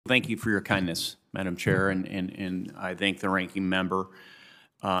thank you for your kindness, Madam Chair, and I thank the ranking member.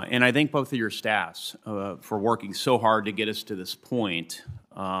 And I thank both of your staffs for working so hard to get us to this point.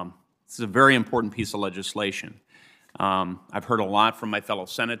 This is a very important piece of legislation. I've heard a lot from my fellow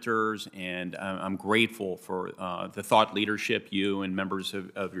senators, and I'm grateful for the thought leadership you and members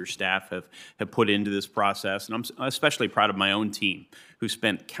of your staff have put into this process. And I'm especially proud of my own team, who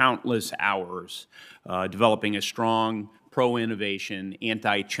spent countless hours developing a strong, pro-innovation,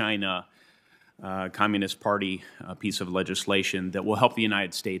 anti-China Communist Party piece of legislation that will help the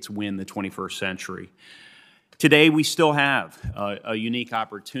United States win the 21st century. Today, we still have a unique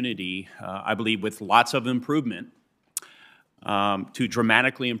opportunity, I believe, with lots of improvement, to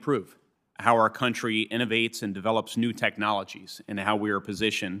dramatically improve how our country innovates and develops new technologies and how we are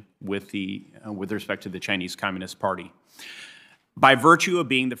positioned with respect to the Chinese Communist Party. By virtue of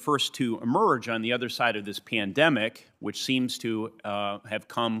being the first to emerge on the other side of this pandemic, which seems to have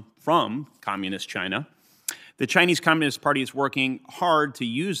come from Communist China, the Chinese Communist Party is working hard to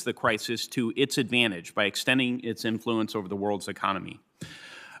use the crisis to its advantage by extending its influence over the world's economy.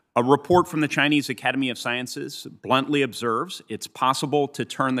 A report from the Chinese Academy of Sciences bluntly observes it's possible to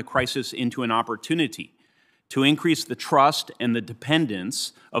turn the crisis into an opportunity to increase the trust and the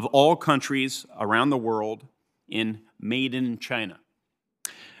dependence of all countries around the world in Made in China.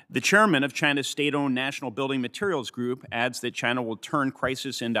 The chairman of China's state-owned National Building Materials Group adds that China will turn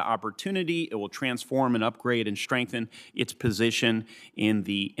crisis into opportunity. It will transform and upgrade and strengthen its position in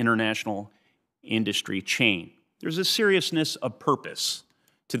the international industry chain. There's a seriousness of purpose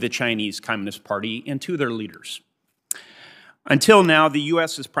to the Chinese Communist Party and to their leaders. Until now, the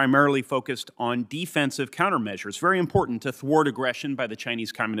U.S. is primarily focused on defensive countermeasures, very important to thwart aggression by the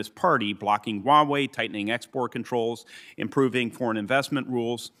Chinese Communist Party, blocking Huawei, tightening export controls, improving foreign investment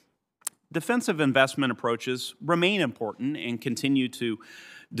rules. Defensive investment approaches remain important and continue to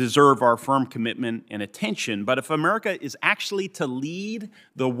deserve our firm commitment and attention. But if America is actually to lead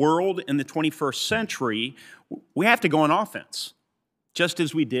the world in the 21st century, we have to go on offense, just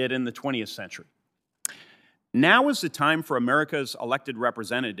as we did in the 20th century. Now is the time for America's elected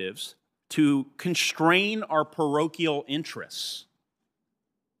representatives to constrain our parochial interests.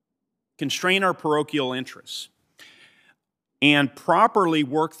 Constrain our parochial interests. And properly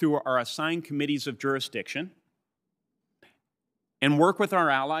work through our assigned committees of jurisdiction and work with our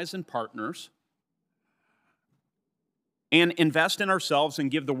allies and partners and invest in ourselves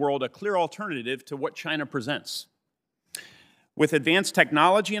and give the world a clear alternative to what China presents. With advanced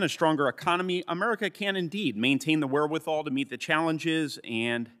technology and a stronger economy, America can indeed maintain the wherewithal to meet the challenges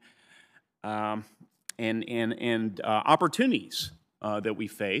and opportunities that we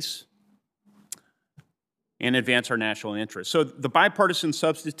face and advance our national interests. So the bipartisan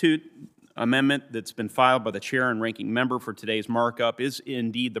substitute amendment that's been filed by the chair and ranking member for today's markup is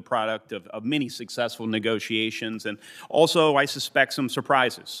indeed the product of many successful negotiations and also, I suspect, some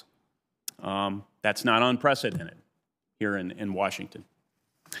surprises. That's not unprecedented here in Washington.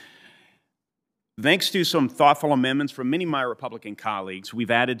 Thanks to some thoughtful amendments from many of my Republican colleagues, we've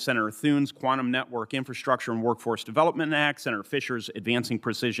added Senator Thune's Quantum Network Infrastructure and Workforce Development Act, Senator Fisher's Advancing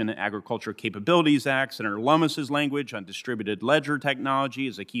Precision Agriculture Capabilities Act, Senator Lummis's language on distributed ledger technology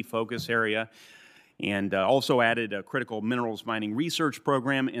is a key focus area, and also added a critical minerals mining research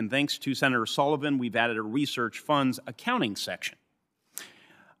program, and thanks to Senator Sullivan, we've added a research funds accounting section.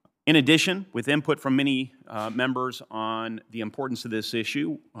 In addition, with input from many members on the importance of this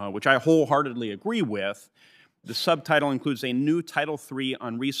issue, which I wholeheartedly agree with, the subtitle includes a new Title III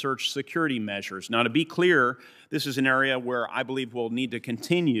on research security measures. Now, to be clear, this is an area where I believe we'll need to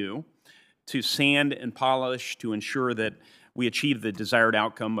continue to sand and polish to ensure that we achieve the desired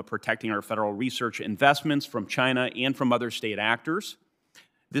outcome of protecting our federal research investments from China and from other state actors.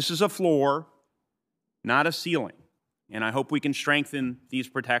 This is a floor, not a ceiling. And I hope we can strengthen these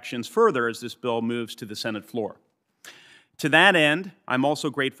protections further as this bill moves to the Senate floor. To that end, I'm also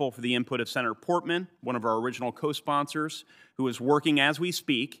grateful for the input of Senator Portman, one of our original co-sponsors, who is working as we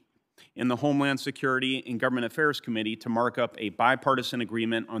speak in the Homeland Security and Government Affairs Committee to mark up a bipartisan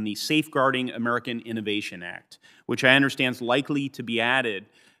agreement on the Safeguarding American Innovation Act, which I understand is likely to be added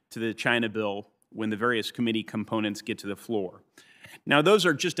to the China bill when the various committee components get to the floor. Now, those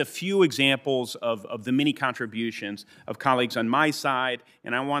are just a few examples of the many contributions of colleagues on my side,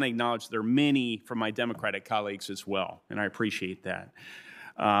 and I want to acknowledge there are many from my Democratic colleagues as well, and I appreciate that.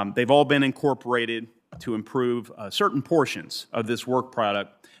 They've all been incorporated to improve certain portions of this work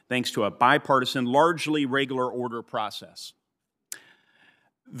product thanks to a bipartisan, largely regular order process.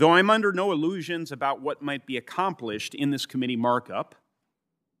 Though I'm under no illusions about what might be accomplished in this committee markup,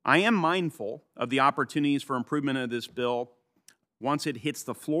 I am mindful of the opportunities for improvement of this bill once it hits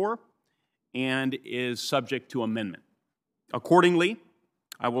the floor and is subject to amendment. Accordingly,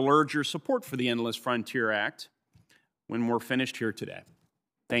 I will urge your support for the Endless Frontier Act when we're finished here today.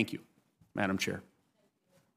 Thank you, Madam Chair.